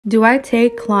Do I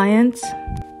take clients?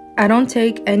 I don't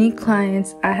take any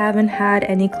clients. I haven't had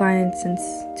any clients since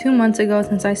 2 months ago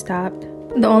since I stopped.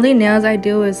 The only nails I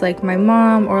do is like my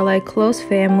mom or like close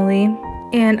family.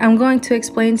 And I'm going to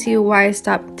explain to you why I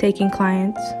stopped taking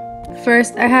clients.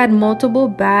 First, I had multiple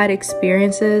bad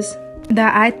experiences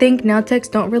that I think nail techs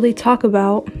don't really talk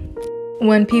about.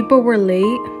 When people were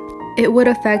late, it would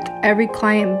affect every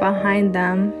client behind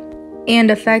them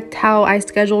and affect how I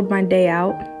scheduled my day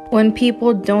out. When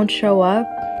people don't show up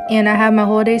and I have my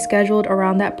whole day scheduled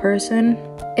around that person,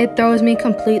 it throws me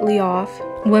completely off.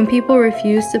 When people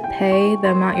refuse to pay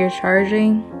the amount you're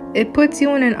charging, it puts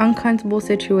you in an uncomfortable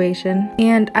situation.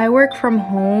 And I work from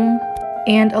home,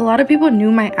 and a lot of people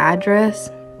knew my address,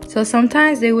 so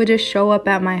sometimes they would just show up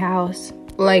at my house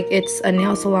like it's a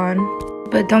nail salon.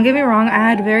 But don't get me wrong,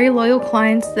 I had very loyal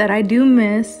clients that I do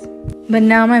miss. But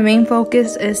now my main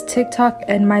focus is TikTok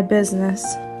and my business.